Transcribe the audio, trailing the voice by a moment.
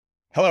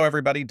Hello,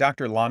 everybody.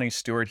 Dr. Lonnie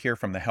Stewart here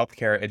from the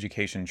Healthcare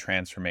Education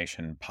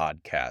Transformation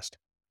Podcast.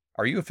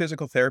 Are you a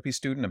physical therapy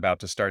student about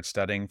to start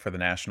studying for the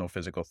National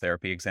Physical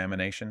Therapy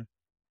Examination?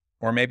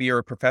 Or maybe you're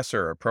a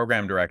professor, a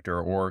program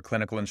director, or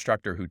clinical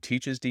instructor who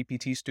teaches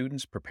DPT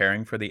students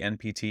preparing for the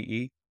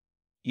NPTE?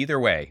 Either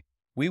way,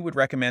 we would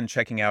recommend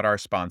checking out our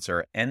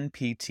sponsor,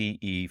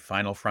 NPTE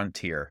Final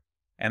Frontier,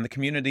 and the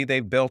community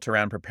they've built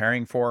around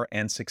preparing for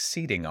and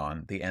succeeding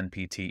on the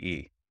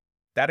NPTE.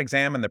 That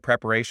exam and the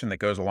preparation that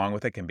goes along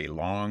with it can be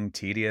long,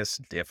 tedious,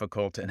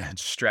 difficult, and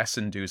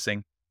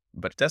stress-inducing,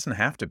 but it doesn't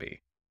have to be.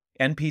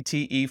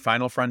 NPTE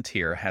Final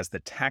Frontier has the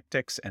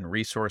tactics and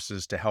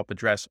resources to help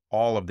address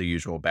all of the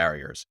usual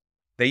barriers.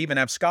 They even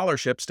have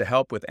scholarships to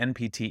help with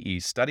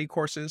NPTE study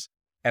courses,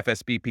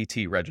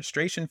 FSBPT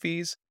registration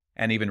fees,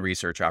 and even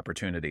research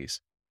opportunities.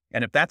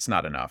 And if that's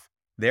not enough,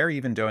 they're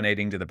even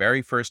donating to the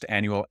very first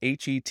annual HET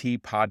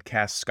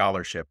Podcast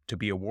Scholarship to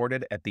be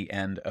awarded at the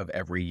end of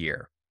every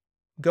year.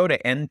 Go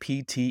to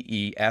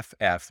npteff.com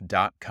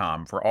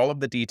for all of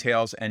the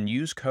details and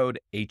use code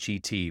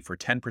HET for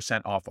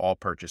 10% off all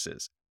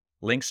purchases.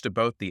 Links to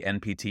both the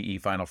NPTE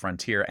Final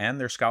Frontier and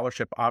their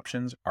scholarship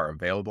options are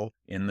available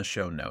in the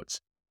show notes.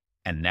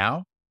 And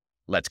now,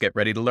 let's get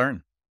ready to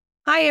learn.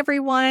 Hi,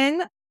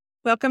 everyone.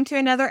 Welcome to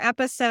another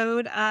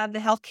episode of the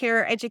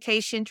Healthcare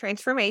Education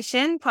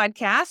Transformation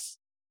Podcast.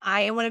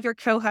 I am one of your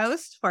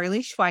co-hosts,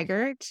 Farley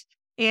Schweigert,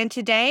 and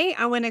today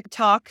I want to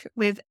talk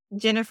with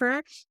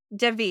Jennifer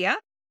Davia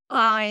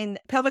on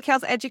pelvic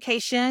health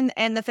education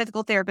and the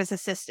physical therapist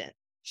assistant.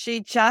 She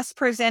just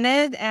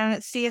presented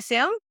at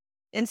CSM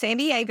in San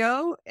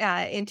Diego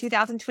in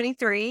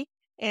 2023,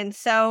 and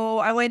so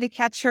I wanted to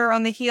catch her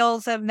on the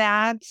heels of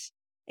that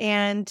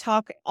and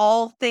talk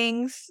all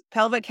things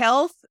pelvic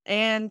health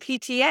and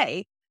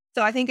PTA.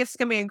 So I think it's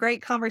going to be a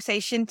great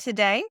conversation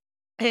today.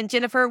 And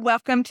Jennifer,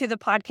 welcome to the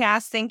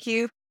podcast. Thank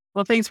you.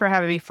 Well, thanks for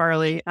having me,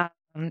 Farley.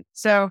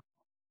 So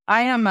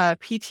I am a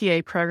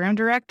PTA program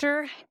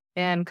director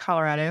in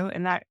Colorado,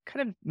 and that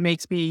kind of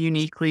makes me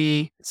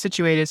uniquely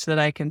situated so that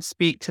I can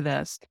speak to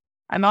this.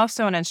 I'm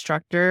also an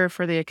instructor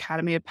for the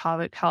Academy of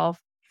Pelvic Health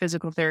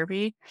Physical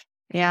Therapy,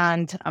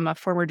 and I'm a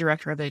former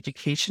director of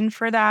education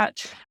for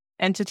that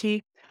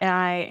entity.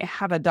 I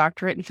have a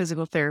doctorate in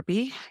physical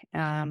therapy.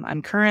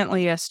 I'm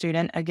currently a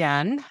student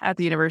again at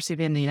the University of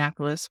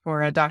Indianapolis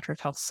for a doctorate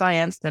of health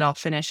science that I'll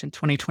finish in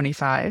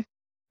 2025.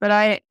 But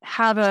I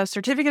have a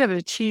certificate of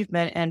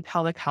achievement in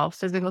pelvic health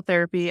physical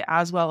therapy,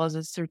 as well as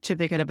a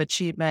certificate of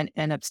achievement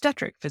in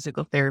obstetric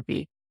physical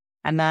therapy.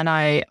 And then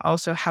I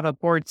also have a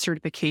board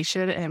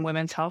certification in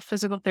women's health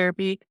physical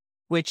therapy,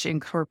 which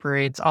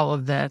incorporates all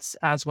of this,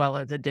 as well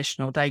as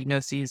additional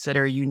diagnoses that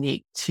are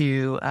unique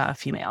to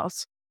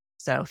females.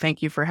 So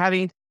thank you for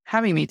having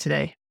me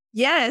today.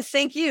 Yes,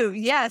 thank you.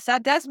 Yes,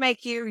 that does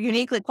make you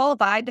uniquely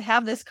qualified to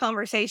have this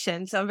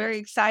conversation. So I'm very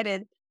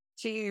excited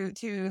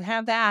to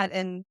have that.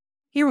 And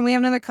here, when we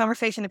have another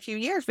conversation in a few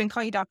years, we can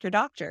call you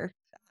Doctor.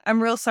 I'm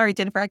real sorry,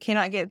 Jennifer. I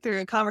cannot get through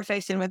a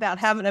conversation without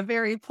having a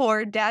very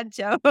poor dad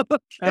joke.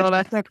 Oh,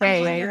 that's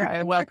okay.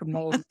 I welcome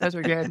those. Those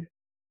are good.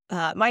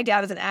 My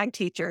dad is an ag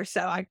teacher,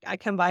 so I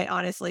come by it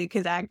honestly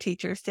because ag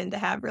teachers tend to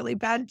have really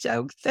bad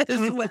jokes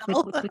as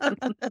well.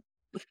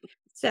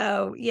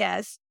 So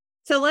yes.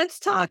 So let's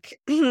talk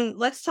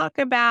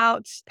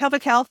about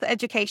pelvic health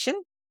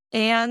education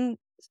and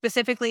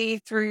specifically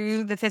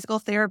through the physical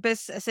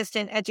therapist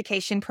assistant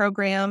education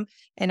program.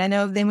 And I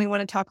know then we want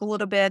to talk a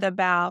little bit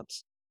about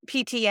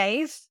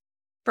PTAs,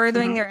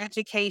 furthering their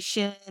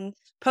education,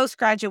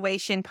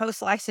 post-graduation,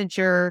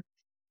 post-licensure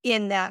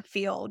in that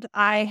field.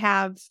 I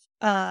have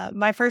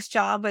my first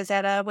job was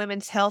at a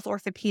women's health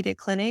orthopedic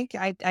clinic.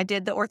 I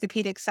did the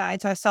orthopedic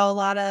side, so I saw a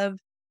lot of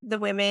the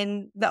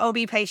women, the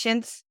OB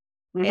patients,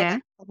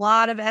 and a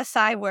lot of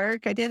SI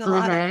work. I did a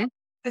lot of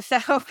so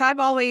I've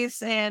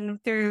always, and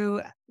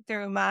through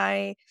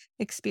my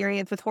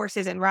experience with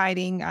horses and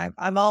riding,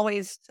 I'm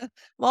always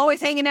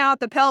hanging out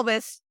the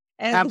pelvis.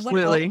 As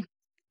absolutely, well.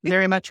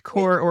 Very much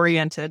core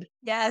oriented.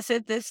 Yes,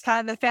 it's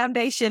kind of the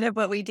foundation of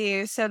what we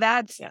do. So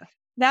that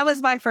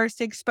was my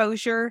first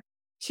exposure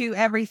to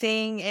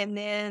everything, and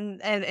then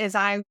as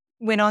I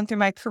went on through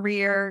my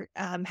career,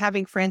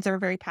 having friends that were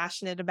very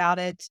passionate about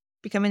it,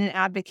 becoming an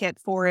advocate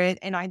for it.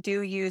 And I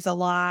do use a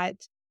lot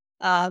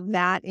of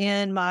that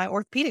in my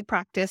orthopedic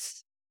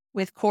practice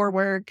with core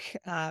work,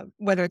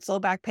 whether it's low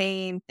back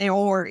pain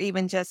or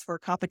even just for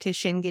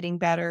competition, getting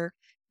better,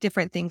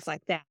 different things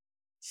like that.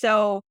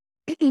 So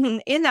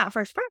in that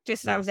first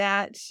practice that I was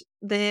at,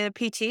 the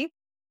PT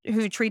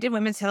who treated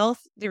women's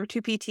health, there were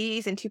 2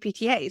 PTs and 2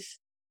 PTAs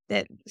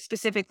that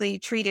specifically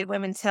treated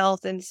women's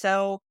health. And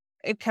so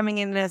coming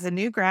in as a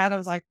new grad, I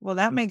was like, well,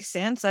 that makes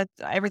sense. That's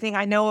everything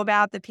I know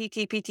about the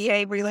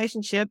PT-PTA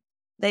relationship.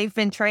 They've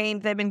been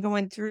trained. They've been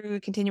going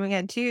through continuing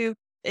ed too.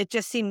 It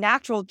just seemed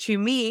natural to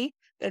me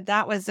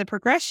that was the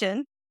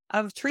progression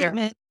of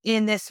treatment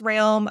in this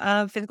realm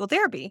of physical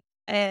therapy.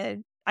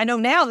 And I know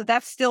now that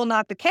that's still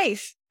not the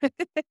case.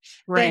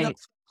 Right. In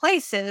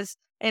places,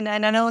 And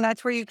I know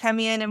that's where you come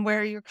in and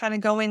where you're kind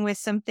of going with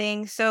some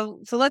things. So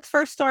let's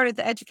first start at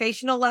the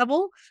educational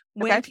level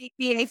when Okay.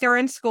 PTAs are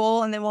in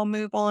school, and then we'll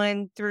move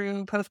on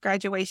through post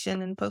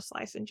graduation and post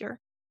licensure.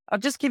 I'll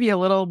just give you a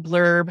little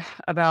blurb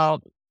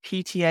about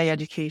PTA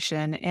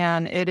education,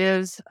 and it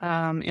is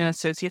an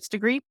associate's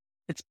degree.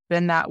 It's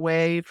been that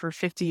way for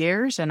 50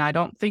 years, and I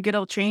don't think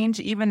it'll change,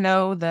 even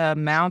though the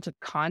amount of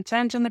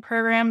content in the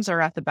programs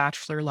are at the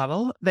bachelor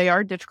level. They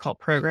are difficult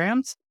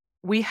programs.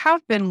 We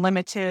have been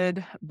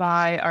limited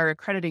by our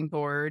accrediting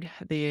board,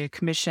 the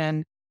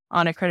Commission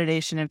on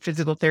Accreditation in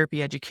Physical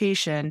Therapy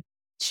Education,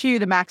 to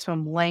the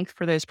maximum length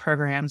for those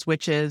programs,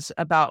 which is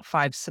about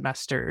 5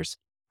 semesters.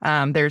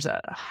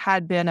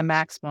 Had been a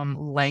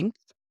maximum length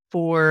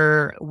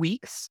for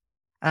weeks,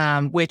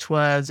 which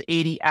was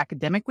 80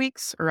 academic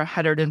weeks or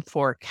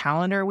 104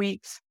 calendar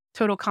weeks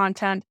total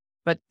content.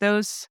 But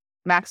those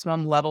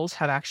maximum levels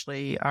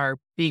are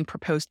being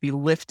proposed to be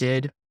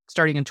lifted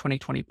starting in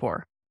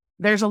 2024.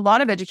 There's a lot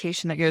of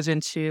education that goes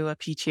into a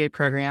PTA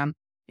program,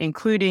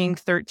 including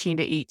 13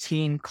 to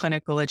 18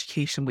 clinical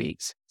education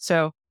weeks.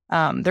 So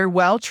they're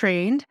well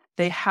trained.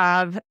 They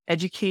have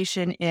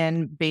education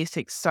in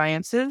basic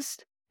sciences,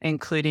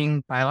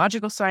 including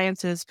biological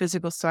sciences,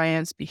 physical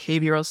science,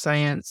 behavioral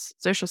science,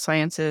 social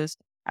sciences.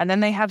 And then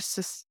they have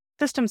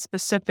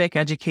system-specific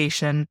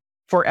education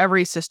for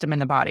every system in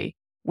the body,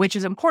 which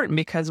is important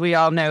because we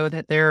all know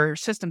that there are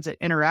systems that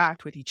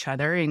interact with each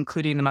other,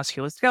 including the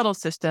musculoskeletal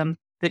system,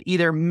 that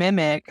either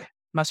mimic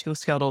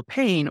musculoskeletal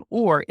pain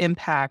or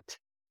impact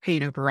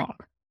pain overall.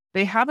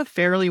 They have a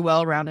fairly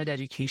well-rounded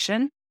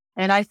education,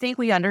 and I think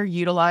we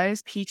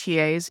underutilize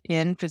PTAs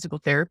in physical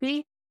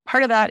therapy.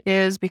 Part of that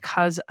is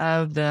because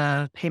of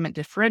the payment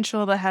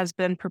differential that has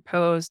been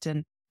proposed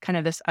and kind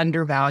of this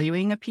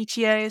undervaluing of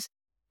PTAs.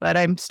 But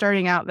I'm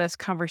starting out this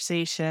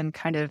conversation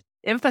kind of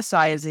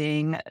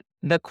emphasizing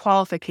the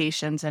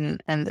qualifications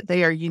and that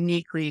they are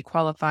uniquely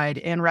qualified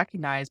and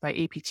recognized by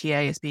APTA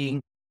as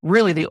being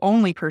really the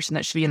only person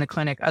that should be in the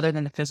clinic other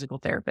than the physical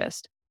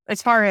therapist.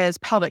 As far as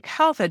pelvic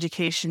health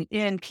education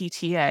in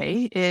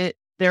PTA,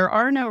 there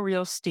are no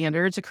real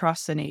standards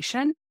across the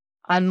nation.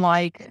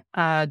 Unlike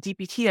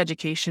DPT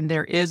education,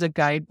 there is a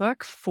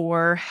guidebook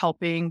for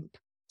helping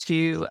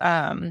to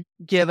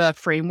give a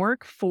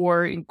framework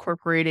for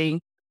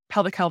incorporating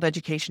pelvic health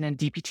education in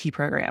DPT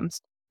programs.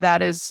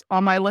 That is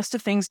on my list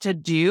of things to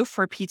do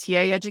for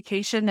PTA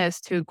education, is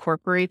to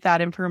incorporate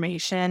that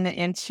information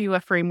into a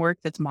framework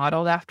that's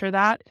modeled after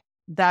that.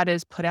 That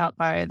is put out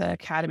by the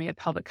Academy of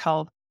Pelvic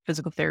Health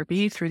Physical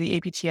Therapy through the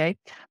APTA.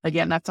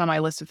 Again, that's on my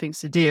list of things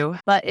to do.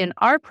 But in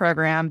our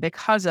program,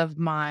 because of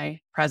my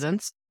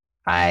presence,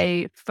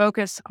 I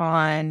focus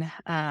on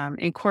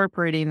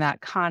incorporating that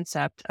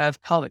concept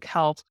of pelvic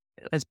health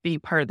as being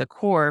part of the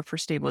core for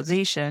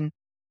stabilization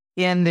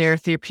in their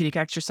therapeutic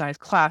exercise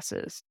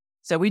classes.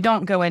 So we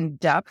don't go in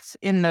depth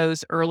in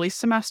those early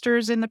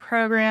semesters in the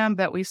program,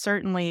 but we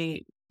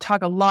certainly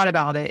talk a lot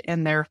about it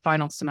in their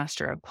final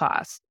semester of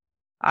class.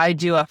 I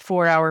do a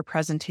 4-hour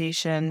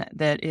presentation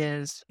that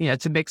is,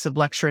 it's a mix of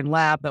lecture and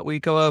lab, but we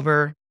go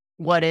over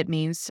what it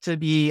means to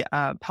be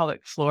a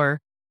pelvic floor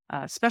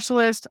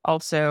specialist.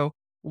 Also,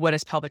 what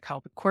does pelvic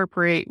health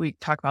incorporate? We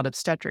talk about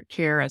obstetric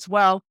care as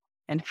well,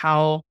 and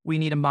how we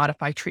need to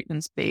modify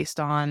treatments based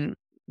on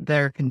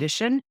their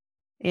condition,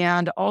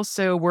 and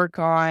also work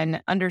on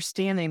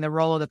understanding the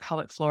role of the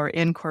pelvic floor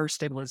in core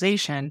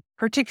stabilization,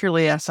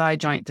 particularly SI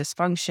joint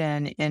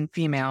dysfunction in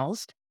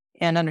females,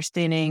 and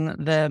understanding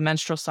the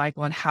menstrual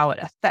cycle and how it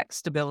affects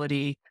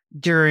stability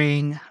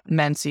during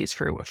menses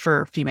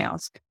for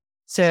females.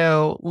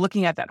 So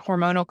looking at that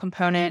hormonal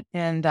component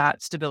and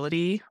that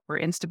stability or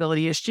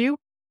instability issue,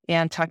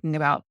 and talking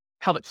about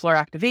pelvic floor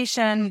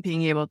activation,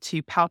 being able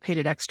to palpate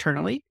it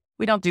externally.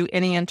 We don't do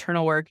any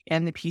internal work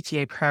in the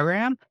PTA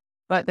program,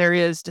 but there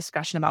is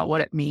discussion about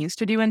what it means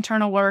to do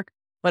internal work,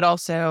 but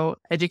also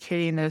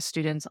educating those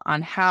students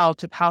on how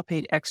to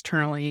palpate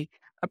externally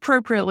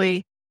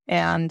appropriately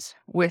and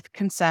with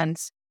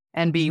consent,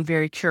 and being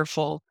very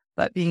careful,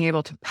 but being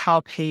able to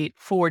palpate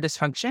for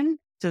dysfunction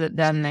so that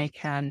then they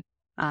can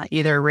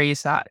either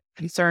raise that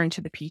concern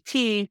to the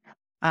PT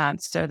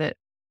so that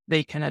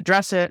they can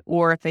address it,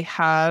 or if they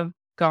have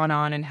gone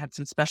on and had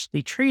some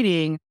specialty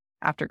treating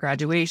after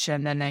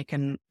graduation, then they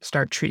can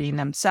start treating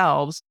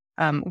themselves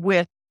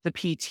with the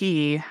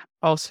PT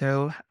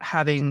also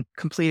having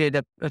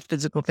completed a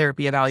physical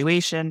therapy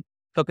evaluation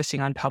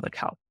focusing on pelvic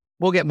health.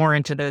 We'll get more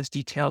into those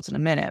details in a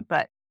minute,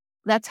 but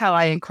that's how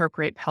I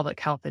incorporate pelvic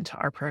health into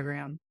our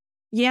program.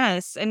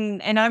 Yes,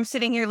 and I'm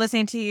sitting here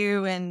listening to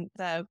you and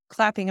the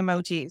clapping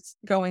emojis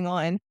going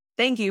on.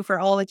 Thank you for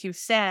all that you've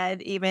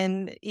said,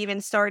 even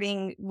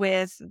starting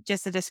with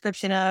just a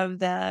description of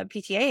the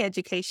PTA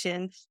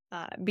education,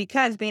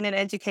 because being an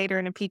educator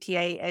in a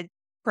PTA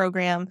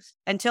program,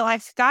 until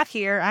I got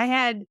here, I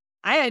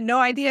had no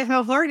idea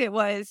how hard it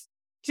was,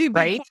 to be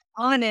Right?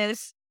 quite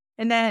honest.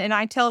 And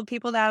I tell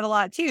people that a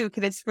lot too,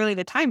 because it's really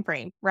the time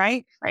frame,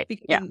 right? Right.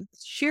 Because Yeah. the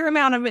sheer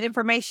amount of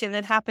information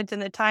that happens in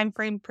the time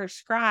frame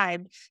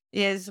prescribed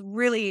is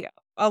really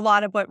a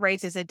lot of what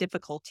raises a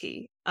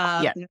difficulty.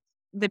 Yeah.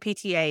 the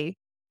PTA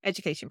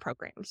education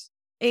programs.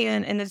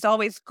 And it's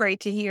always great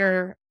to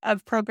hear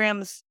of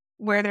programs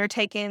where they're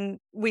taking,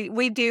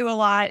 we do a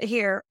lot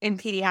here in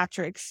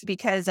pediatrics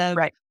because of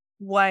Right.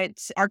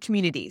 what our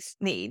communities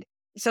need.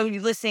 So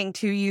listening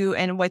to you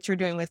and what you're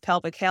doing with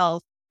pelvic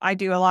health, I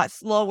do a lot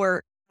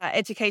slower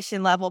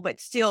education level, but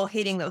still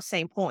hitting those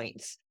same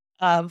points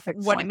of what it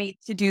Excellent. means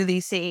to do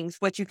these things,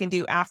 what you can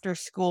do after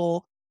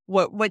school,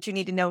 what you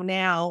need to know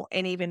now,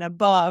 and even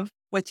above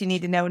what you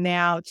need to know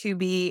now to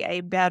be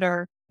a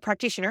better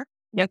practitioner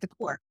at the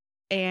core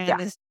and Yeah.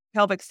 this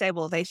pelvic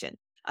stabilization.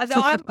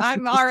 So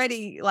I'm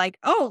already like,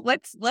 oh,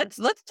 let's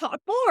talk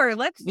more.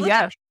 Let's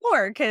Yeah. talk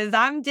more because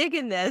I'm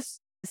digging this.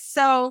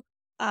 So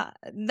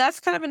that's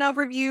kind of an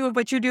overview of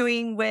what you're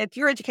doing with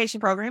your education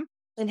program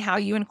and how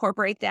you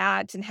incorporate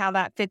that and how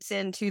that fits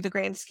into the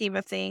grand scheme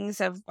of things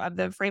of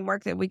the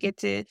framework that we get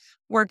to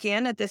work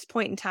in at this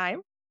point in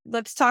time.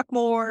 Let's talk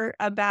more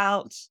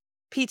about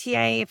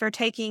PTA if you're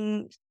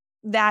taking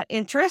that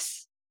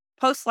interest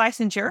post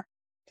licensure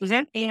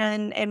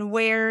and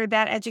where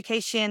that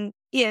education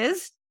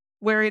is,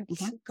 where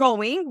it's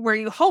going, where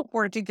you hope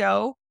where to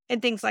go,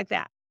 and things like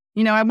that.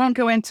 I won't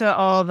go into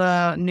all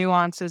the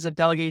nuances of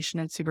delegation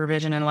and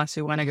supervision unless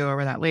we want to go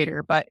over that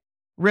later. But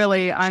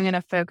really, I'm going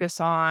to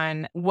focus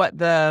on what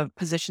the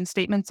position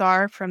statements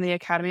are from the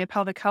Academy of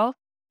Pelvic Health.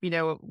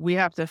 We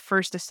have to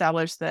first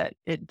establish that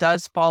it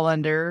does fall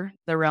under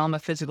the realm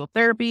of physical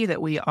therapy,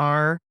 that we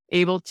are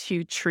able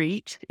to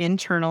treat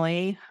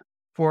internally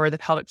for the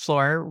pelvic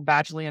floor,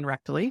 vaginally and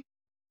rectally.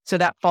 So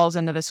that falls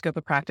into the scope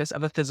of practice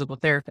of a physical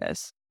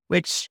therapist,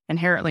 which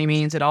inherently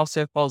means it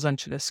also falls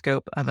into the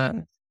scope of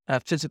a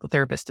physical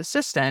therapist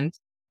assistant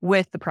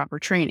with the proper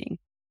training.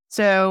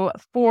 So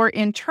for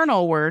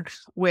internal work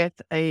with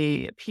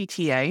a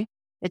PTA,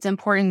 it's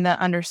important to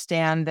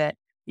understand that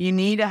you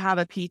need to have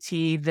a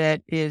PT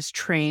that is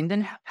trained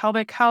in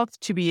pelvic health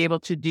to be able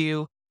to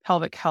do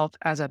pelvic health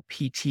as a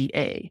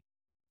PTA.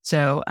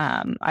 So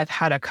I've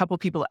had a couple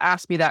people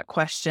ask me that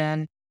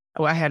question.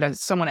 I had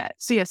someone at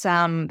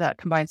CSM, that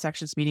combined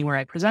sections meeting where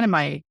I presented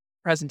my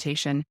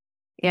presentation,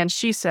 and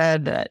she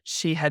said that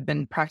she had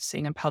been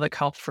practicing in pelvic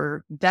health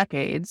for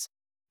decades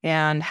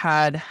and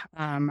had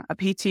a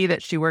PT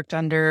that she worked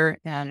under.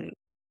 And,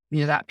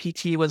 that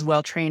PT was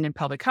well trained in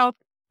pelvic health,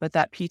 but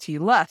that PT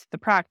left the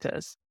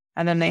practice.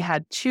 And then they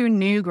had 2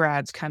 new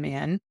grads come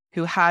in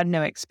who had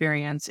no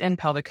experience in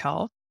pelvic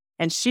health.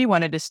 And she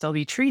wanted to still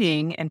be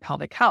treating in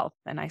pelvic health.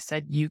 And I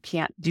said, you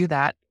can't do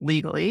that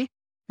legally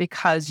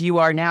because you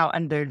are now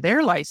under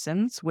their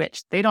license,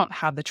 which they don't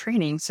have the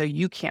training. So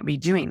you can't be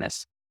doing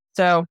this.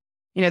 So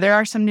there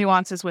are some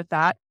nuances with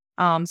that.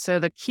 So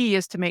the key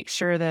is to make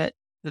sure that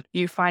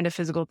you find a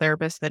physical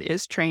therapist that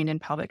is trained in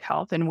pelvic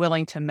health and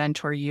willing to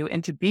mentor you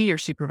and to be your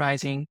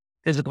supervising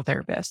physical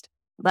therapist.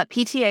 But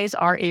PTAs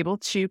are able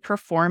to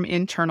perform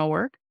internal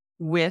work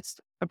with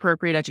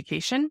appropriate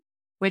education,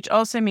 which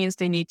also means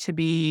they need to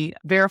be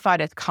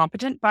verified as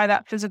competent by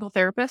that physical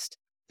therapist.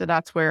 So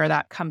that's where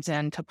that comes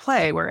into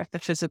play, where if the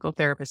physical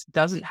therapist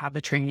doesn't have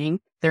the training,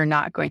 they're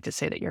not going to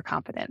say that you're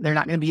competent. They're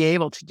not going to be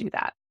able to do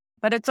that.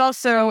 But it's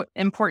also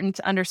important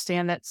to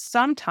understand that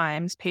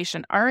sometimes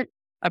patients aren't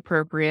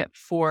appropriate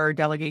for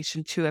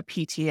delegation to a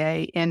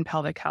PTA in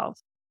pelvic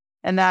health.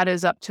 And that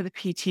is up to the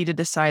PT to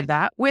decide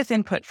that with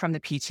input from the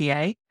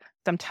PTA.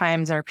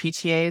 Sometimes our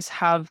PTAs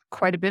have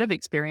quite a bit of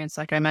experience,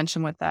 like I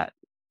mentioned with that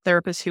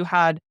therapist who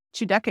had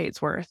 2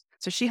 decades worth.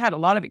 So she had a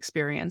lot of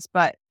experience.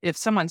 But if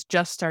someone's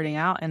just starting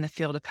out in the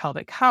field of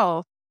pelvic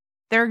health,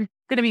 there are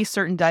going to be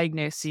certain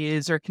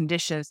diagnoses or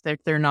conditions that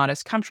they're not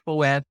as comfortable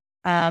with.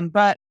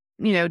 But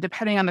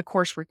depending on the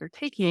coursework they're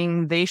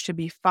taking, they should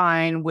be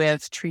fine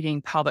with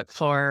treating pelvic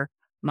floor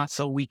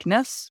muscle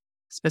weakness,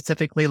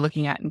 specifically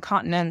looking at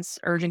incontinence,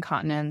 urge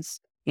incontinence,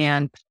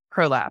 and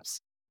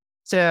prolapse.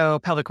 So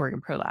pelvic organ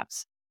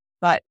prolapse.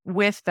 But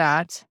with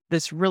that,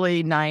 this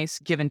really nice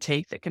give and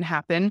take that can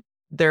happen.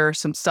 There are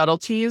some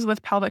subtleties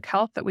with pelvic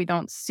health that we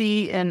don't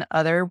see in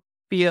other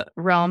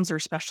realms or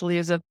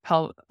specialties of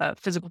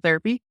physical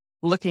therapy,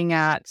 looking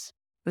at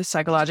the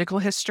psychological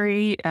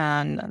history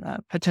and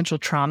potential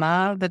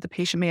trauma that the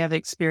patient may have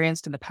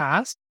experienced in the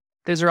past.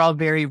 Those are all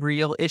very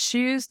real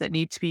issues that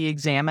need to be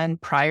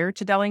examined prior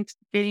to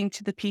delegating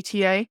to the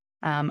PTA,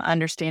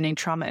 understanding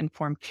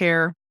trauma-informed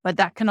care, but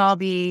that can all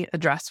be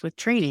addressed with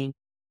training.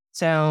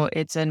 So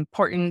it's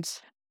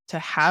important to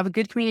have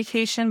good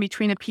communication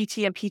between a PT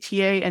and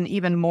PTA, and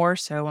even more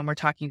so when we're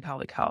talking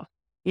pelvic health.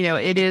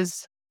 It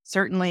is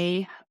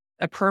certainly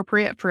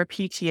appropriate for a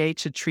PTA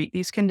to treat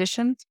these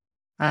conditions,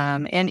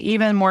 and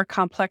even more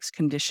complex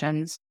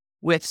conditions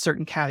with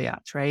certain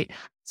caveats, right?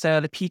 So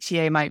the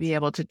PTA might be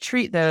able to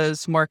treat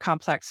those more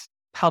complex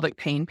pelvic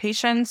pain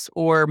patients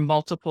or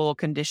multiple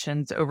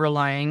conditions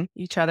overlying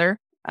each other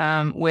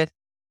with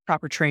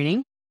proper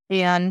training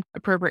and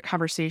appropriate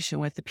conversation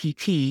with the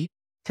PT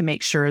to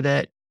make sure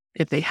that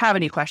if they have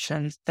any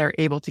questions, they're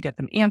able to get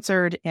them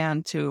answered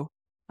and to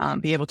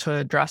be able to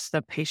address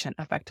the patient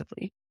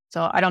effectively.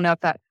 So I don't know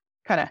if that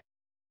kind of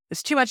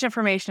is too much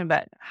information,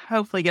 but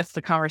hopefully gets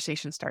the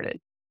conversation started.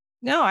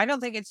 No, I don't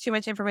think it's too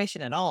much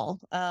information at all.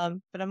 But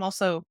I'm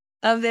also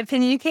of the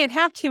opinion you can't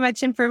have too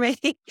much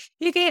information.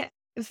 You can't,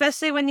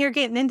 especially when you're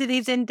getting into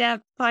these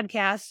in-depth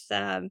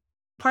podcasts.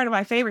 Part of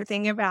my favorite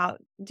thing about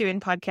doing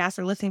podcasts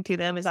or listening to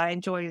them is I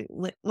enjoy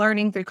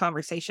learning through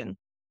conversation.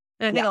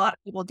 And I think Yeah. a lot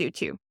of people do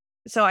too.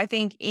 So I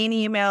think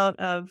any amount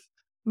of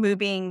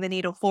moving the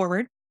needle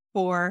forward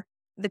for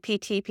the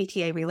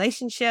PTA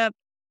relationship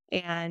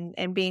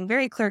and being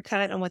very clear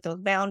cut on what those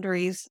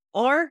boundaries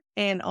are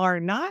and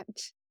are not,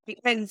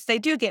 because they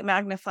do get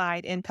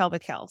magnified in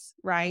pelvic health,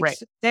 right? Right.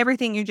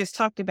 Everything you just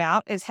talked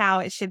about is how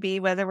it should be,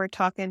 whether we're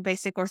talking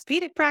basic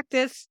orthopedic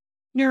practice,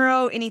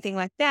 neuro, anything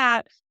like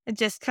that. It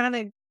just kind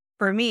of,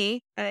 for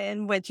me,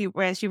 and as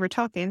you were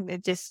talking,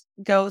 it just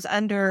goes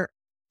under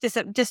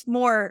just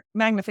more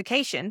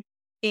magnification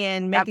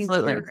in making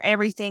Absolutely. sure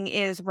everything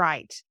is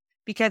right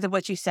because of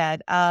what you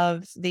said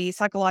of the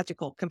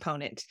psychological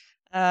component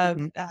of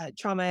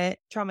Mhm.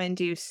 trauma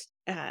induced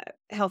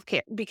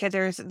healthcare,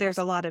 because there's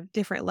a lot of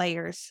different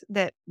layers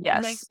that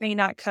Yes, may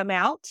not come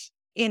out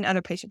in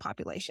other patient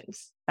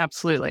populations.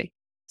 absolutely.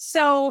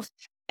 So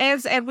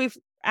as we've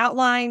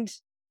outlined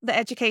the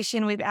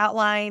education, we've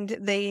outlined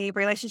the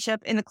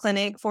relationship in the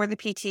clinic for the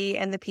PT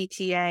and the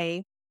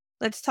PTA.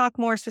 Let's talk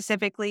more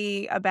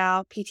specifically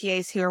about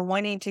PTAs who are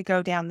wanting to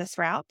go down this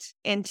route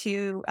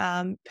into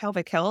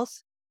pelvic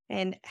health,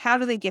 and how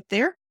do they get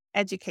there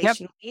Yep.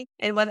 educationally,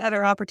 and what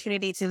other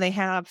opportunities do they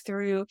have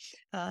through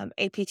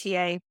a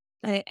PTA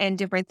and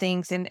different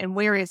things, and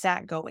where is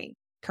that going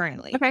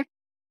currently? Okay.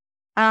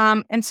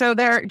 And so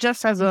there,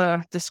 just as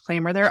a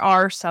disclaimer, there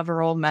are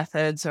several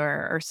methods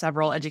or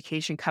several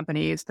education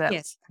companies that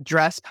Yes.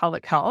 address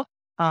pelvic health.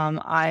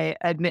 I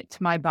admit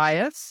to my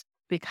bias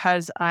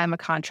because I'm a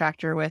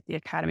contractor with the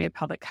Academy of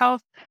Pelvic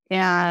Health,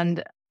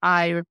 and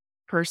I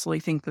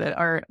personally think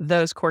that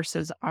those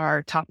courses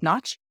are top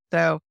notch.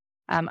 So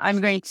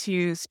I'm going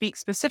to speak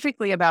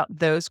specifically about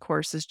those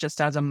courses just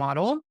as a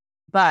model,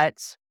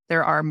 but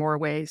there are more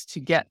ways to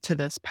get to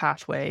this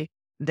pathway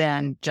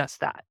than just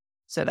that.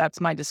 So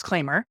that's my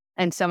disclaimer.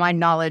 And so my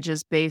knowledge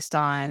is based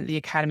on the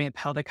Academy of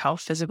Pelvic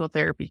Health physical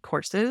therapy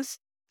courses.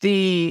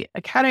 The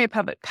Academy of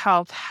Pelvic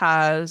Health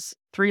has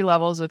 3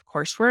 levels of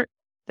coursework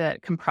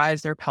that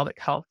comprise their pelvic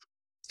health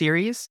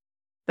series.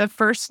 The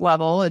first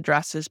level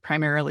addresses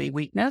primarily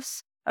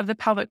weakness of the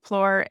pelvic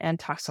floor and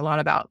talks a lot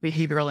about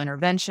behavioral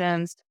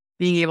interventions,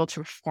 being able to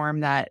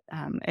perform that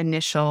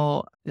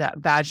that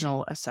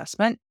vaginal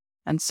assessment.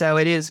 And so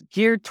it is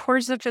geared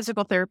towards the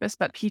physical therapist,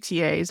 but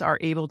PTAs are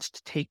able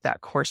to take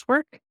that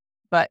coursework,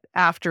 but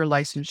after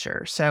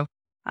licensure. So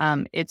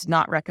it's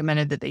not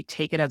recommended that they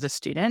take it as a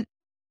student.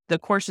 The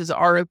courses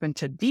are open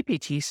to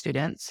DPT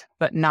students,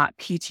 but not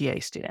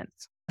PTA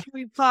students. Can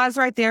we pause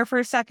right there for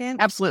a second?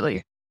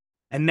 Absolutely.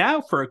 And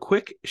now for a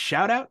quick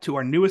shout out to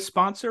our newest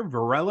sponsor,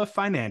 Varela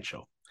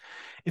Financial.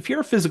 If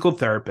you're a physical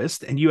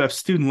therapist and you have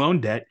student loan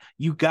debt,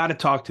 you got to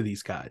talk to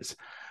these guys.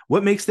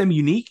 What makes them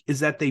unique is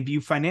that they view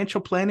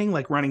financial planning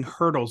like running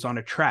hurdles on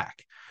a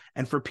track.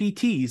 And for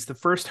PTs, the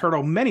first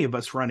hurdle many of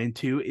us run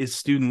into is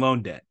student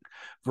loan debt.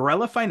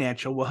 Varela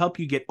Financial will help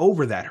you get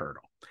over that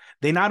hurdle.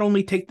 They not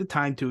only take the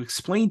time to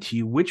explain to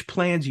you which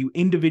plans you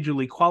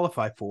individually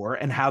qualify for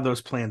and how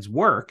those plans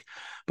work,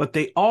 but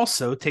they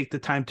also take the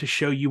time to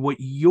show you what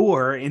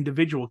your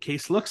individual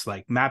case looks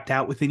like, mapped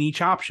out within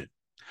each option.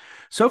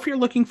 So if you're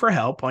looking for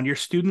help on your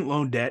student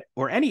loan debt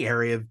or any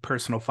area of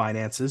personal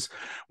finances,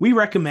 we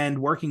recommend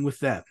working with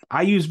them.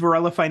 I use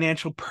Varela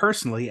Financial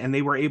personally, and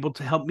they were able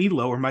to help me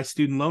lower my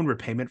student loan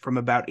repayment from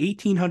about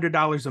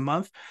 $1,800 a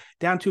month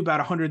down to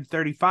about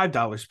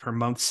 $135 per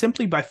month,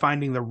 simply by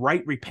finding the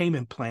right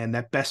repayment plan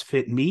that best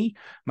fit me,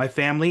 my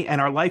family, and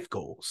our life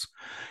goals.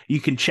 You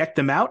can check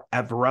them out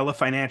at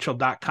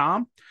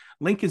varelafinancial.com.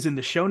 Link is in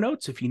the show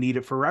notes if you need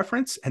it for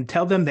reference, and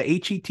tell them the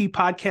HET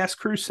podcast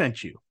crew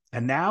sent you.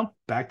 And now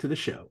back to the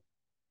show.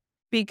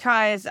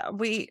 Because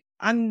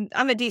I'm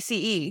a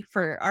DCE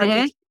for our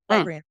Mhm.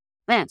 program.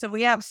 Mm. So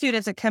we have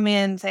students that come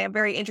in and say, I'm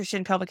very interested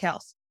in pelvic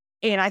health.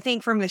 And I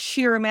think from the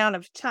sheer amount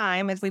of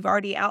time, as we've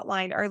already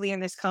outlined earlier in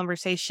this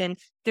conversation,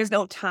 there's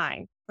no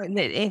time.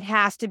 It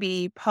has to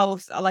be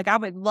post. Like, I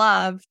would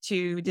love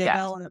to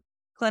develop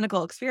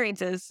clinical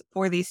experiences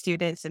for these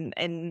students.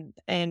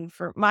 And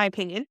for my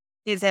opinion,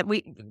 is that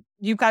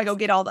you've got to go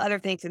get all the other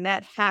things, and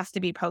that has to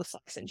be post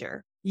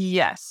licensure.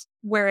 Yes.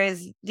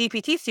 Whereas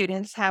DPT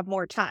students have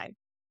more time.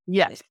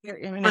 Yes.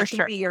 And For that sure.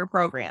 can be your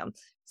program.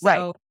 Right.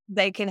 So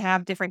they can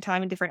have different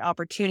time and different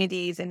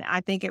opportunities. And I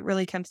think it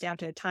really comes down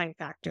to a time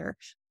factor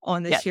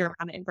on the Yes. sheer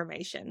amount of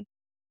information.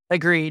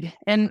 Agreed.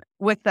 And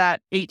with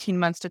that 18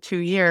 months to 2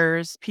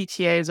 years,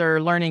 PTAs are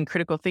learning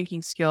critical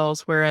thinking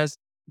skills, whereas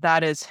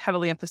that is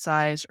heavily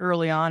emphasized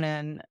early on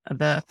in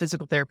the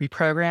physical therapy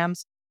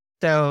programs.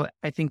 So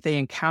I think they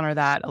encounter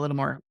that a little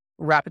more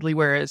rapidly,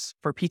 whereas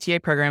for PTA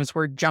programs,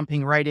 we're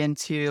jumping right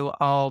into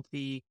all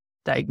the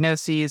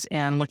diagnoses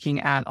and looking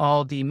at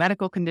all the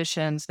medical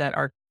conditions that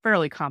are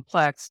fairly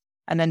complex,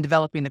 and then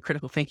developing the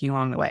critical thinking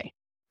along the way.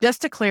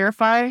 Just to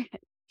clarify,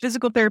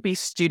 physical therapy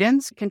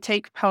students can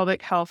take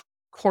pelvic health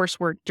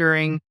coursework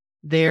during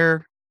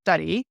their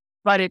study,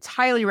 but it's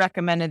highly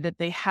recommended that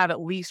they have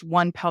at least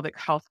one pelvic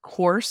health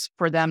course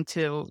for them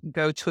to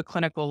go to a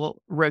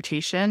clinical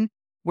rotation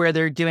where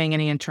they're doing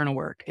any internal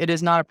work. It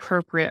is not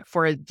appropriate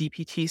for a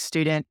DPT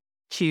student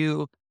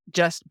to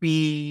just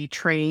be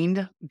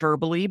trained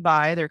verbally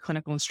by their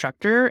clinical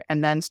instructor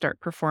and then start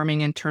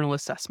performing internal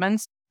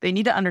assessments. They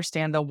need to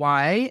understand the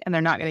why, and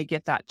they're not going to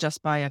get that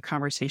just by a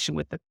conversation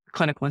with the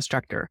clinical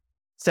instructor.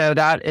 So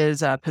that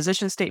is a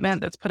position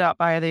statement that's put out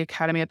by the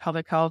Academy of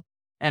Pelvic Health,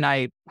 and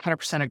I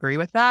 100% agree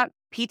with that.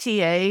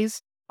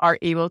 PTAs are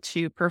able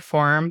to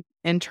perform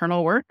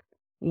internal work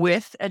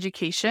with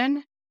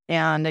education.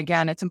 And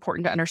again, it's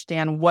important to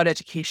understand what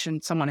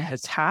education someone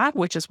has had,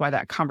 which is why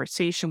that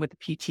conversation with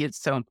the PT is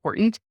so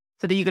important,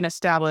 so that you can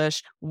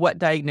establish what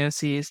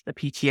diagnoses the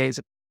PTA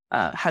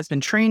has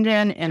been trained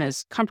in and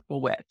is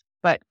comfortable with.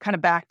 But kind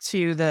of back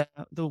to the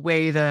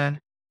way the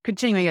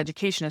continuing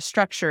education is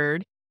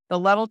structured, the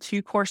level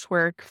 2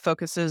 coursework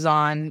focuses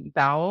on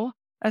bowel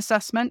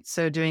assessment,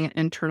 so doing an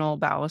internal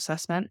bowel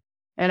assessment.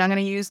 And I'm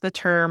going to use the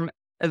term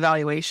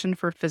evaluation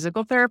for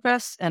physical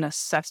therapists and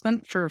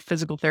assessment for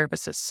physical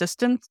therapist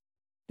assistants,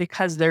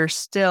 because they're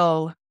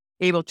still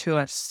able to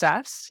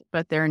assess,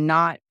 but they're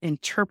not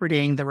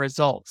interpreting the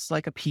results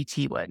like a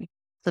PT would.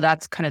 So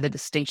that's kind of the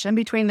distinction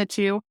between the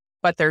two,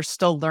 but they're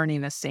still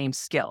learning the same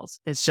skills.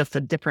 It's just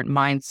a different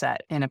mindset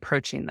in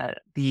approaching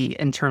the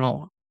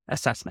internal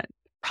assessment.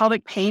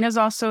 Pelvic pain is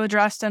also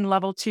addressed in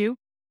level 2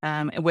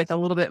 with a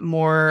little bit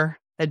more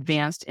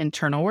advanced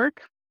internal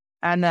work.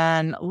 And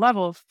then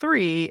level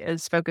 3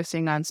 is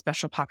focusing on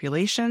special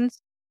populations,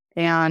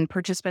 and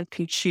participants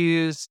can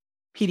choose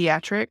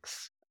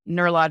pediatrics,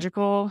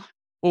 neurological,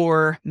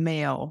 or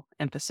male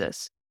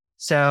emphasis.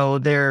 So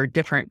there are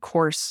different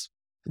course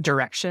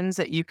directions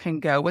that you can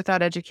go with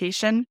that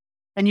education.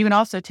 And you can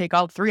also take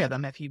all 3 of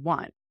them if you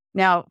want.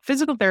 Now,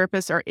 physical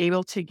therapists are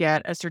able to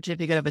get a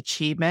certificate of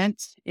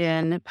achievement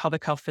in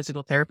pelvic health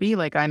physical therapy,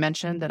 like I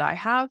mentioned that I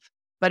have,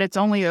 but it's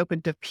only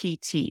open to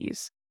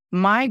PTs.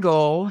 My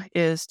goal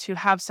is to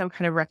have some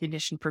kind of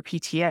recognition for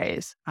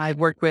PTAs. I've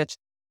worked with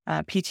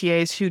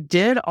PTAs who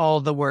did all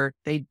the work.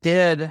 They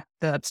did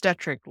the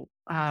obstetric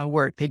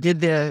work. They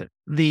did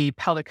the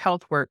pelvic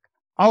health work,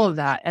 all of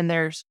that. And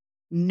there's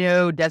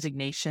no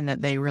designation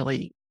that they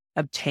really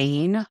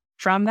obtain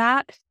from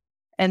that.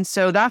 And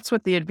so that's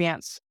what the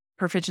advanced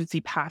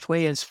proficiency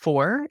pathway is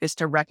for, is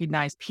to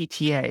recognize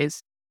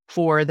PTAs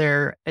for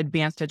their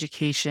advanced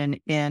education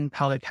in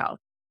pelvic health.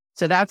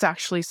 So that's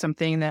actually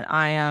something that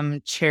I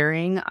am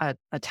chairing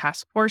a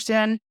task force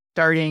in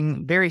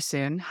starting very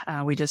soon.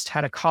 We just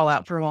had a call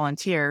out for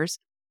volunteers.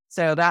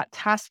 So that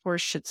task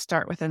force should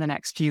start within the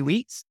next few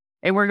weeks.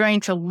 And we're going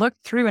to look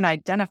through and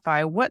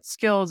identify what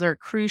skills are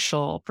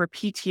crucial for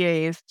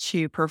PTAs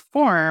to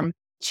perform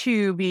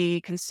to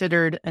be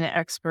considered an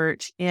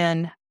expert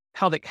in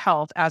pelvic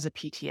health as a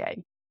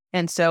PTA.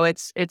 And so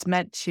it's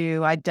meant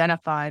to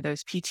identify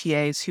those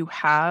PTAs who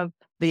have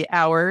the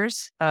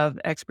hours of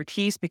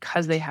expertise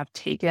because they have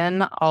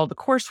taken all the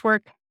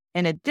coursework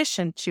in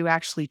addition to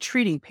actually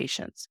treating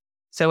patients.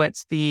 So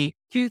it's the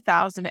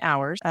 2,000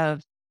 hours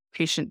of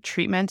patient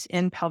treatment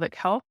in pelvic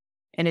health,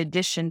 in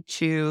addition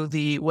to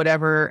the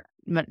whatever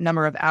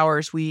number of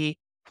hours we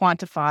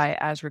quantify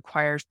as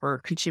required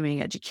for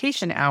continuing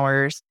education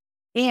hours,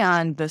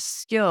 and the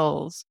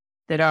skills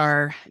that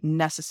are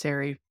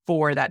necessary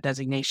for that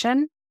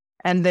designation.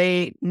 And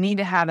they need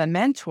to have a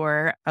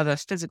mentor of a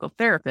physical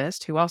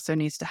therapist who also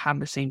needs to have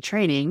the same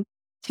training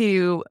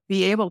to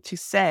be able to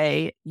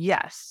say,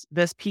 yes,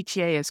 this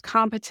PTA is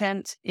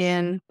competent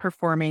in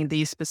performing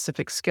these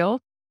specific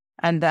skills,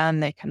 and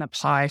then they can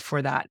apply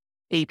for that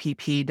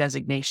APP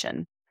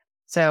designation.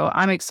 So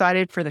I'm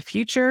excited for the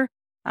future.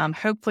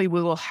 Hopefully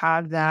we will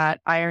have that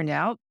ironed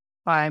out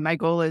by, my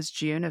goal is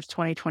June of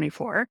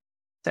 2024.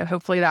 So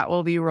hopefully that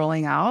will be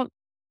rolling out,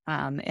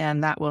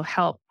 and that will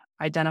help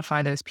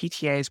identify those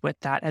PTAs with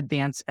that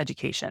advanced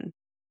education.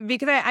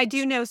 Because I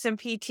do know some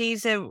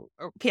PTAs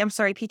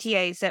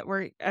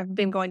that have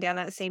been going down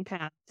that same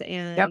path.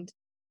 And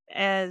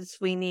as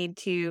we need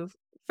to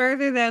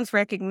further those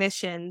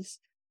recognitions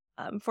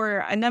for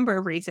a number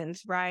of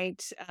reasons,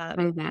 right?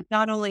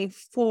 Not only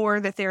for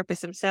the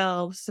therapists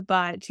themselves,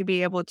 but to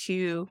be able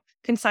to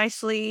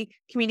concisely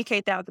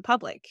communicate that with the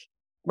public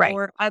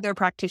or other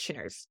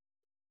practitioners.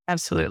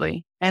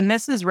 Absolutely. And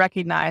this is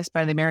recognized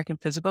by the American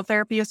Physical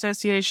Therapy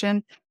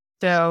Association.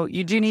 So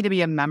you do need to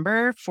be a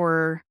member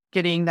for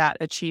getting that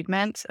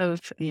achievement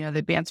of, the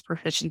advanced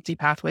proficiency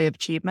pathway of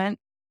achievement.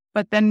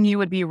 But then you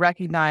would be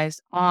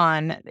recognized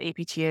on the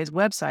APTA's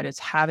website as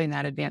having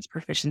that advanced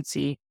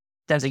proficiency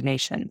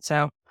designation.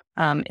 So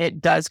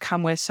it does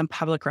come with some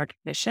public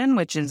recognition,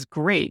 which is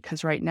great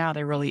because right now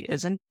there really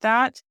isn't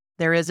that.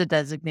 There is a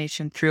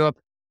designation through a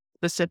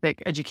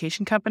specific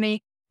education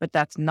company, but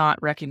that's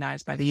not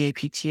recognized by the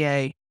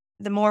APTA.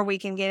 The more we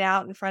can get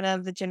out in front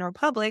of the general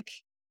public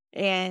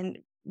and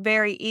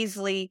very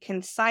easily,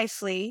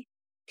 concisely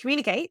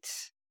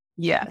communicate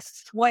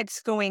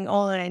what's going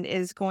on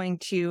is going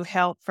to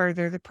help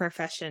further the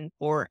profession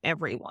for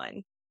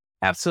everyone.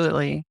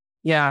 Absolutely.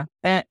 Yeah.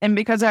 And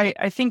because I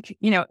think,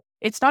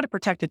 it's not a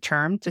protected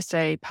term to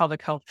say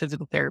pelvic health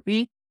physical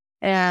therapy.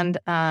 And,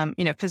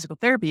 physical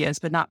therapy is,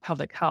 but not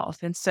pelvic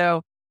health. And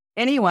so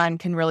anyone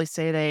can really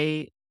say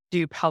they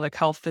do pelvic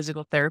health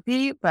physical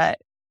therapy, but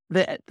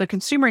the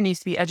consumer needs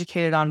to be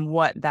educated on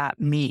what that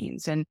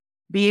means and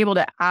be able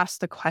to ask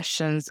the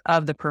questions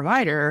of the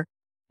provider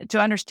to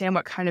understand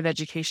what kind of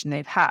education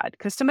they've had.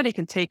 Because somebody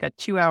can take a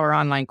 2-hour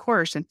online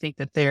course and think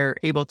that they're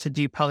able to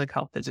do pelvic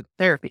health physical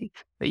therapy.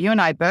 But you and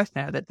I both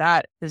know that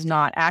that is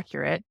not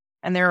accurate.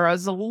 And there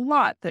is a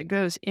lot that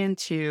goes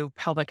into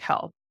pelvic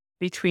health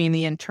between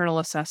the internal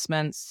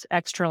assessments,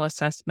 external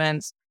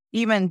assessments,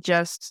 even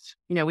just,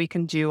 we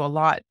can do a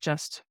lot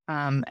just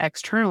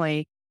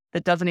externally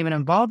that doesn't even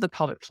involve the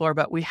pelvic floor,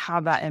 but we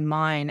have that in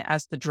mind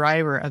as the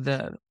driver of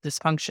the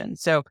dysfunction.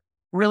 So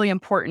really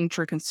important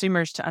for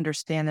consumers to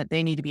understand that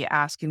they need to be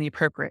asking the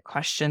appropriate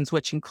questions,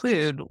 which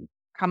include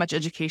how much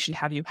education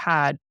have you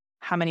had,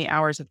 how many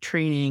hours of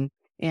training,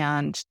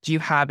 and do you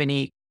have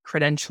any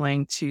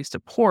credentialing to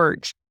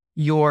support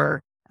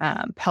your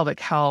pelvic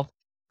health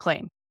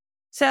claim?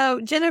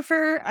 So,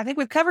 Jennifer, I think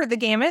we've covered the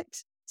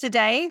gamut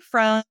today,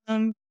 from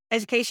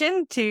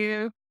education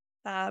to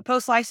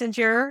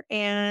post-licensure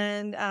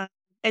and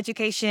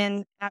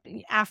education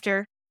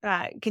after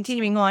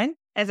continuing on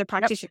as a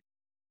practitioner.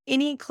 Yep.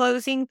 Any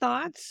closing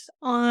thoughts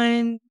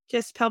on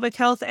just pelvic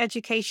health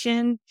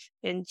education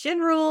in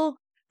general,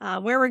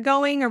 where we're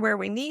going or where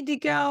we need to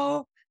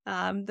go?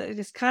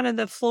 Just kind of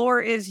the floor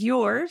is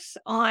yours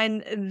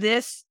on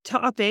this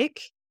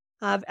topic.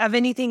 Of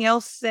anything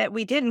else that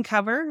we didn't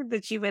cover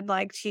that you would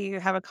like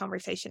to have a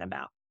conversation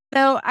about?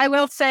 So I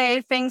will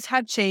say things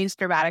have changed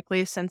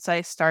dramatically since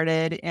I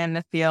started in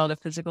the field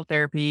of physical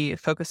therapy,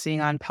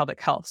 focusing on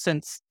pelvic health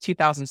since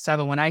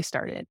 2007 when I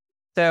started.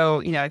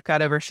 So, I've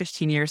got over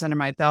 15 years under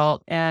my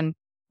belt, and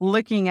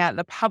looking at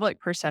the public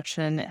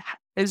perception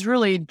is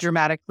really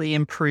dramatically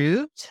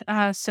improved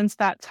since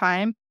that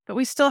time, but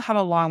we still have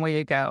a long way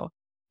to go.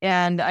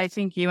 And I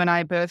think you and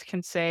I both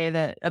can say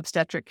that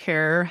obstetric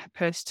care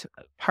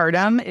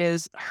postpartum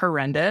is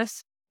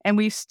horrendous. And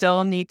we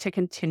still need to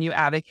continue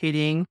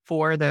advocating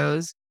for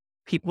those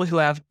people who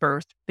have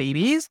birthed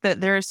babies, that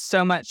there's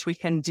so much we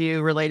can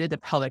do related to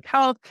pelvic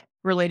health,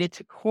 related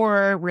to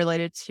core,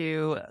 related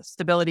to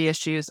stability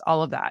issues,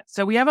 all of that.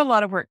 So we have a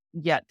lot of work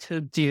yet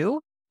to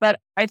do, but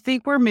I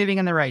think we're moving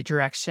in the right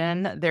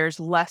direction. There's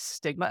less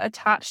stigma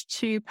attached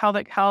to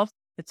pelvic health.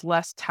 It's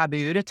less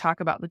taboo to talk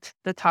about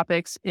the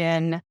topics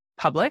in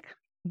public,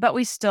 but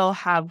we still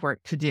have work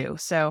to do.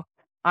 So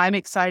I'm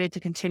excited to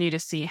continue to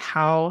see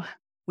how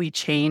we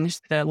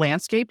change the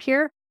landscape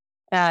here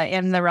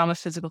in the realm of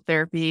physical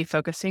therapy,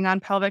 focusing on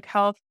pelvic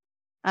health.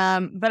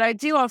 But I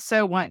do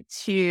also want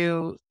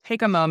to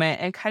take a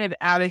moment and kind of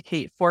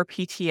advocate for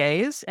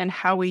PTAs and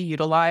how we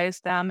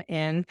utilize them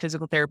in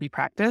physical therapy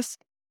practice,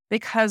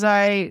 because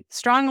I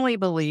strongly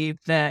believe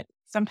that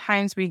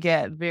sometimes we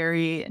get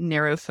very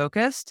narrow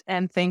focused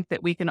and think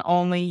that we can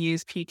only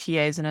use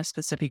PTAs in a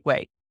specific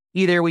way.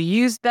 Either we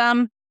use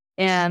them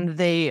and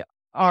the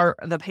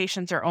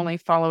patients are only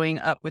following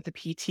up with the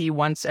PT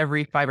once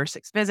every 5 or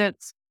 6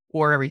 visits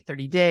or every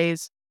 30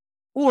 days,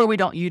 or we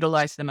don't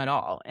utilize them at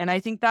all. And I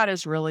think that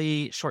is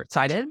really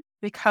short-sighted,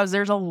 because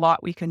there's a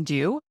lot we can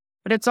do,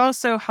 but it's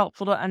also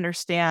helpful to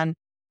understand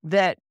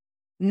that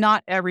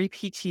not every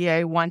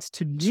PTA wants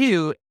to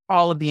do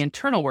all of the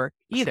internal work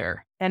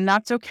either. And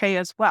that's okay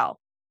as well.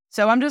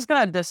 So I'm just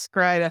going to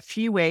describe a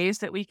few ways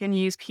that we can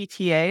use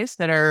PTAs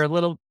that are a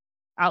little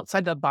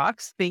outside the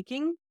box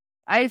thinking.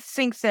 I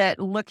think that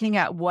looking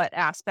at what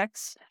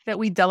aspects that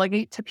we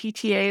delegate to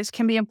PTAs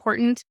can be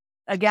important.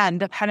 Again,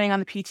 depending on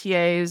the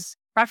PTA's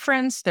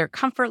preference, their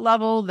comfort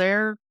level,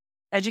 their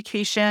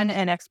education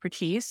and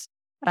expertise,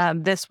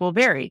 this will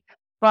vary.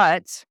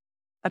 But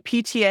a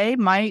PTA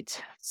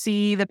might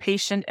see the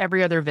patient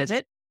every other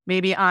visit.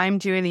 Maybe I'm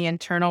doing the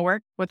internal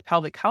work with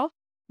pelvic health.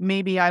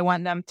 Maybe I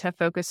want them to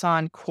focus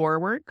on core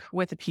work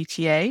with a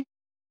PTA.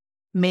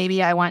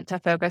 Maybe I want to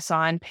focus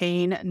on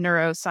pain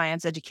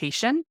neuroscience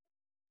education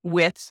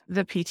with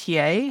the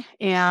PTA,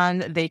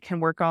 and they can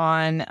work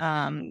on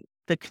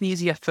the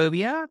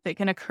kinesiophobia that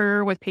can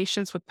occur with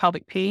patients with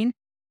pelvic pain,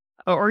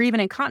 or even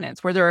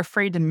incontinence, where they're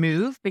afraid to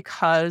move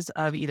because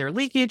of either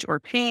leakage or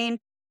pain.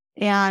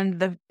 And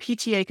the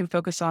PTA can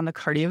focus on the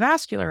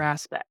cardiovascular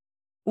aspect,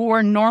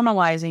 or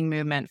normalizing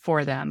movement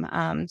for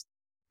them,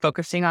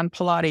 focusing on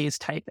Pilates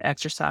type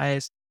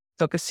exercise,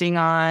 focusing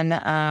on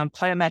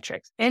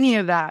plyometrics. Any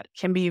of that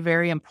can be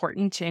very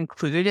important to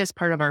include as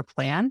part of our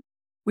plan.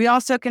 We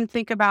also can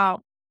think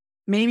about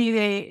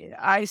maybe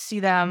I see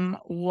them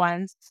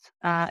once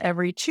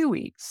every 2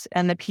 weeks,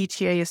 and the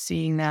PTA is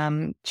seeing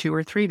them 2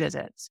 or 3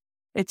 visits.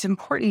 It's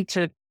important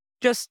to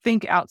just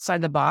think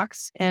outside the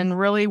box and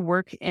really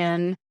work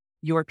in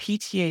your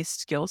PTA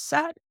skill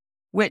set,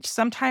 which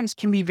sometimes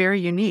can be very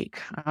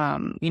unique.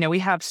 We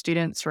have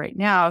students right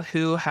now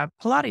who have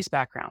Pilates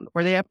background,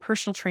 or they have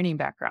personal training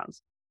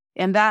backgrounds,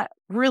 and that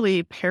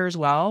really pairs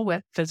well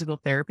with physical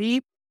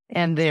therapy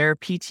and their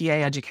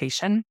PTA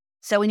education.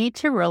 So we need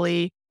to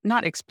really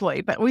not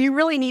exploit, but we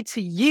really need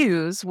to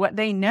use what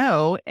they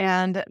know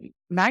and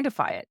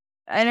magnify it.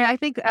 And I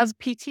think as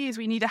PTs,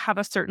 we need to have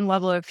a certain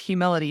level of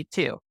humility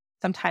too.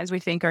 Sometimes we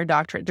think our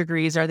doctorate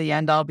degrees are the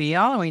end all be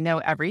all and we know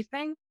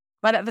everything.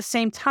 But at the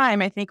same time,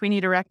 I think we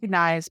need to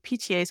recognize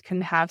PTAs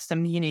can have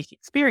some unique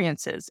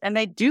experiences, and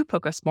they do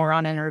focus more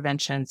on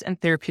interventions and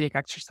therapeutic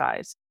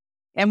exercise.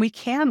 And we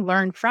can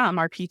learn from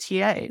our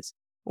PTAs.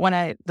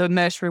 The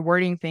most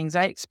rewarding things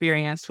I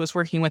experienced was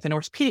working with an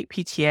orthopedic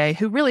PTA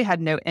who really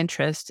had no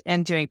interest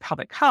in doing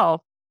pelvic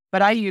health,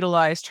 but I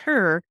utilized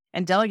her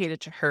and delegated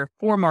to her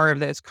for more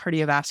of those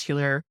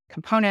cardiovascular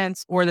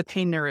components or the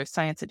pain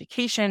neuroscience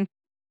education.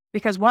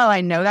 Because while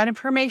I know that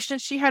information,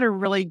 she had a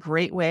really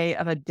great way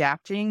of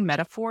adapting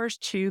metaphors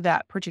to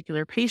that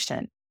particular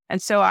patient. And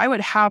so I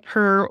would have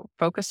her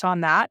focus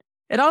on that.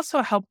 It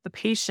also helped the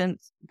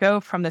patients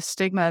go from the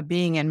stigma of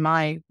being in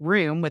my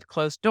room with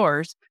closed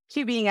doors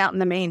to being out in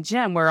the main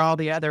gym where all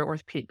the other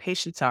orthopedic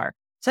patients are.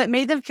 So it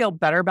made them feel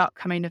better about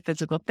coming to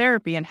physical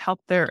therapy and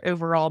help their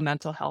overall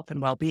mental health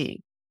and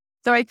well-being.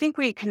 So I think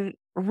we can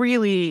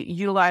really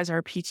utilize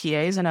our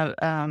PTAs in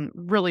a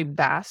really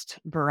vast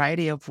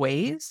variety of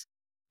ways.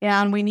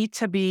 And we need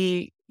to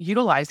be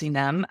utilizing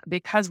them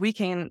because we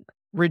can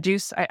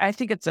reduce. I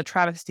think it's a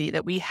travesty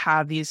that we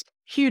have these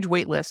huge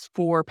wait lists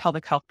for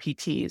pelvic health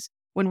PTs,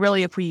 when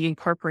really if we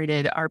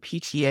incorporated our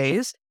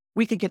PTAs,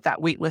 we could get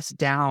that wait list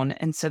down.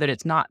 And so that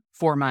it's not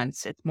 4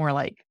 months, it's more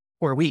like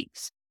 4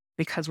 weeks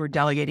because we're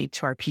delegating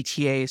to our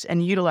PTAs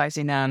and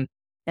utilizing them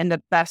in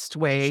the best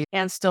way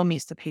and still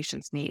meets the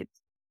patient's needs.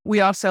 We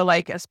also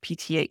like as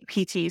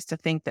PTs to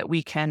think that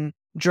we can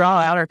draw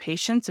out our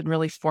patients and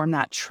really form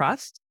that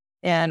trust,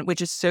 and which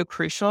is so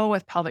crucial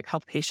with pelvic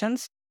health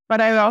patients.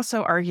 But I would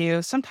also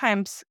argue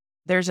sometimes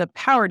there's a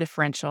power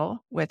differential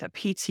with a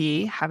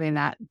PT having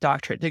that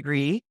doctorate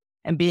degree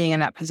and being in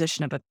that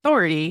position of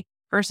authority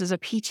versus a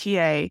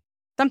PTA.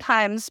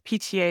 Sometimes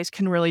PTAs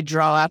can really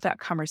draw out that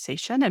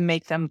conversation and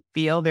make them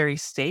feel very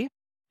safe.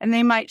 And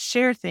they might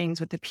share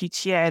things with the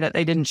PTA that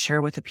they didn't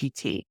share with the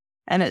PT.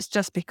 And it's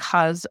just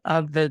because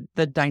of the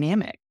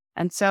dynamic.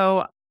 And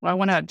so I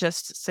want to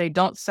just say,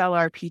 don't sell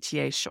our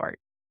PTA short.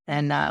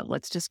 And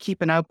let's just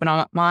keep an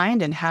open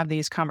mind and have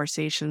these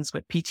conversations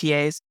with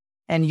PTAs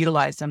and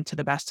utilize them to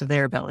the best of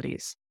their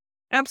abilities.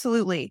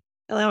 Absolutely.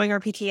 Allowing our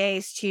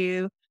PTAs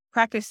to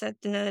practice at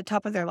the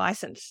top of their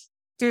license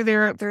through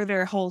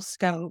their whole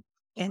scope.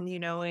 And,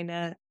 in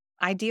an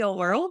ideal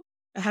world,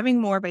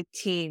 having more of a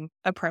team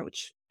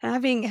approach,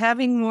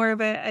 having more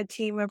of a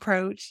team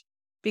approach,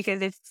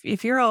 because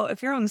if you're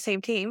on the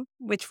same team,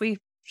 which we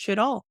should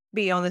all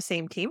be on the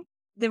same team,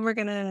 then we're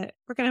gonna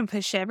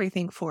push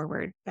everything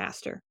forward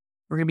faster.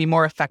 We're gonna be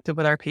more effective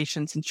with our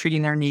patients and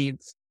treating their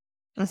needs.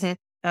 Mm-hmm.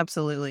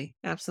 Absolutely.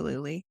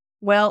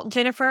 Well,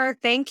 Jennifer,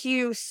 thank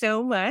you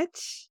so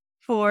much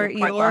for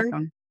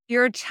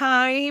your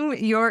time,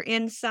 your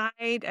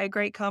insight, a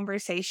great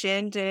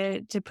conversation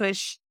to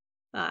push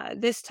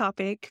this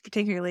topic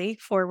particularly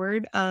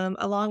forward,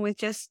 along with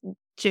just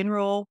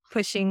general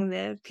pushing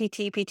the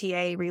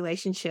PT-PTA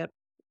relationship.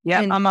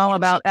 Yeah, I'm all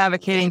about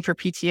advocating for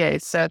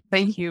PTAs. So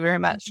thank you very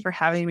much for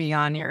having me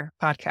on your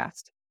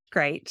podcast.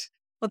 Great.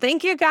 Well,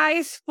 thank you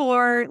guys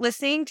for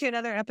listening to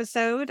another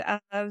episode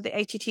of the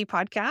HET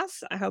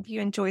podcast. I hope you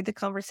enjoyed the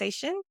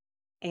conversation,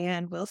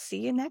 and we'll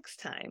see you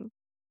next time.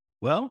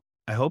 Well,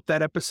 I hope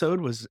that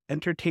episode was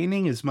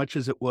entertaining as much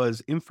as it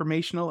was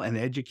informational and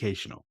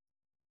educational.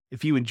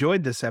 If you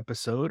enjoyed this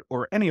episode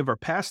or any of our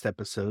past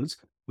episodes,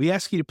 we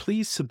ask you to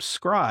please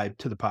subscribe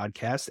to the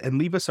podcast and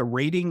leave us a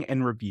rating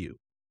and review.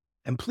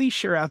 And please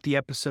share out the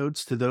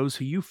episodes to those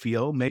who you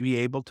feel may be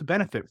able to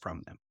benefit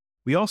from them.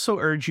 We also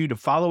urge you to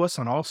follow us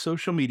on all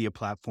social media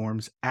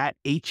platforms at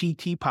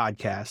HET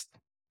Podcast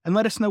and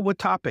let us know what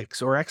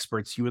topics or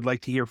experts you would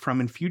like to hear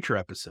from in future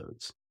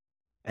episodes.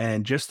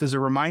 And just as a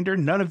reminder,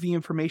 none of the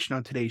information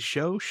on today's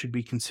show should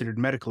be considered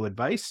medical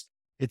advice.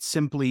 It's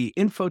simply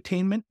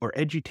infotainment or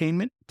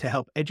edutainment to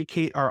help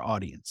educate our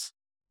audience.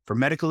 For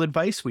medical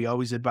advice, we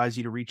always advise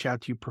you to reach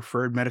out to your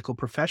preferred medical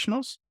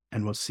professionals,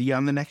 and we'll see you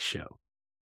on the next show.